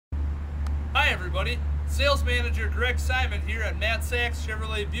everybody, Sales Manager Greg Simon here at Matt Sachs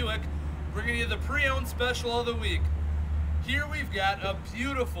Chevrolet Buick, bringing you the pre-owned special of the week. Here we've got a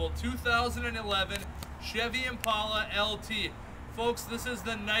beautiful 2011 Chevy Impala LT. Folks, this is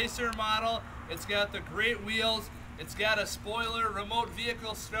the nicer model. It's got the great wheels, it's got a spoiler, remote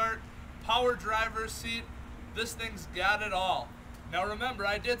vehicle start, power driver's seat. This thing's got it all. Now remember,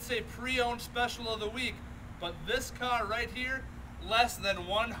 I did say pre-owned special of the week, but this car right here, less than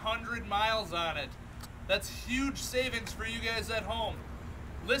 100 miles on it. That's huge savings for you guys at home.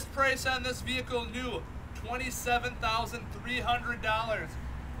 List price on this vehicle new, $27,300.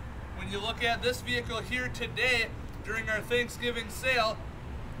 When you look at this vehicle here today during our Thanksgiving sale,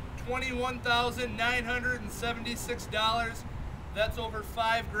 $21,976. That's over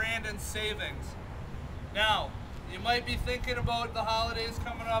 $5,000 in savings. Now, you might be thinking about the holidays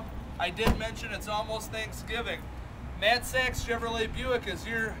coming up. I did mention it's almost Thanksgiving. Matt Sachs Chevrolet Buick is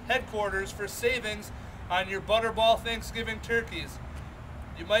your headquarters for savings on your Butterball Thanksgiving turkeys.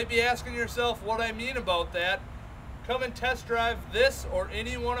 You might be asking yourself what I mean about that. Come and test drive this or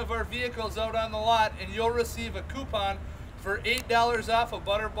any one of our vehicles out on the lot and you'll receive a coupon for $8 off a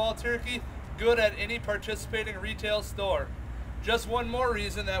Butterball turkey, good at any participating retail store. Just one more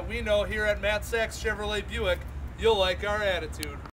reason that we know here at Matt Sachs Chevrolet Buick, you'll like our attitude.